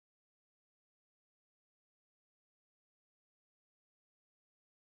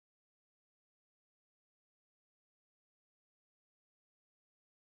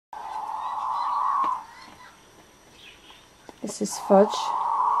This is Fudge.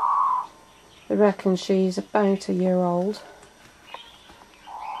 They reckon she's about a year old.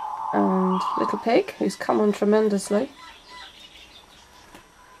 And Little Pig, who's come on tremendously.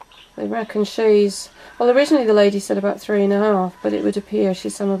 They reckon she's, well, originally the lady said about 3.5, but it would appear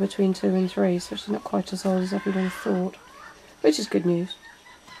she's somewhere between 2 and 3, so she's not quite as old as everyone thought, which is good news.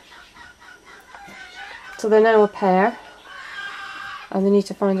 So they're now a pair, and they need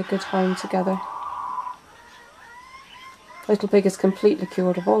to find a good home together. Little Pig is completely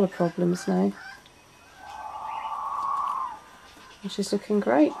cured of all her problems now, and she's looking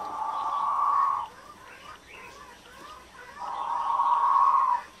great.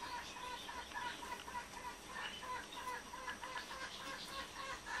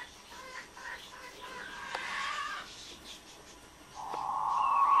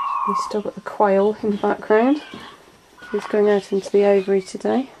 We've still got the quail in the background, who's going out into the aviary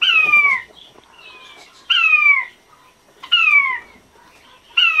today.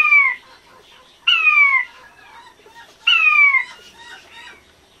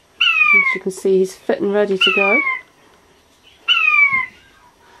 As you can see, he's fit and ready to go.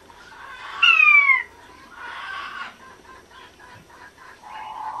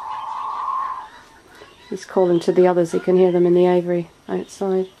 He's calling to the others, he can hear them in the aviary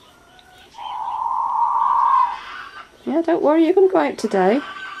outside. Yeah, don't worry, you're going to go out today.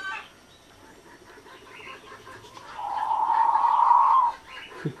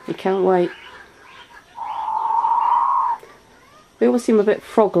 You can't wait. They all seem a bit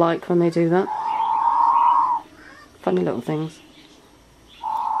frog-like when they do that. Funny little things.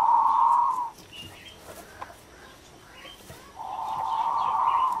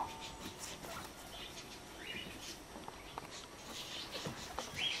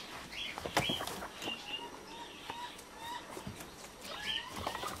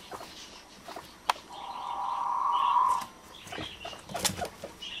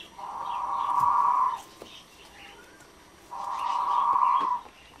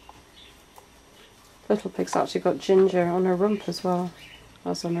 Little Pig's actually got ginger on her rump as well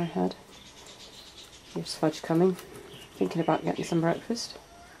as on her head. Here's Fudge coming, thinking about getting some breakfast.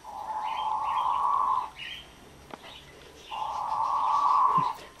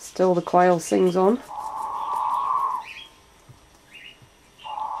 Still the quail sings on.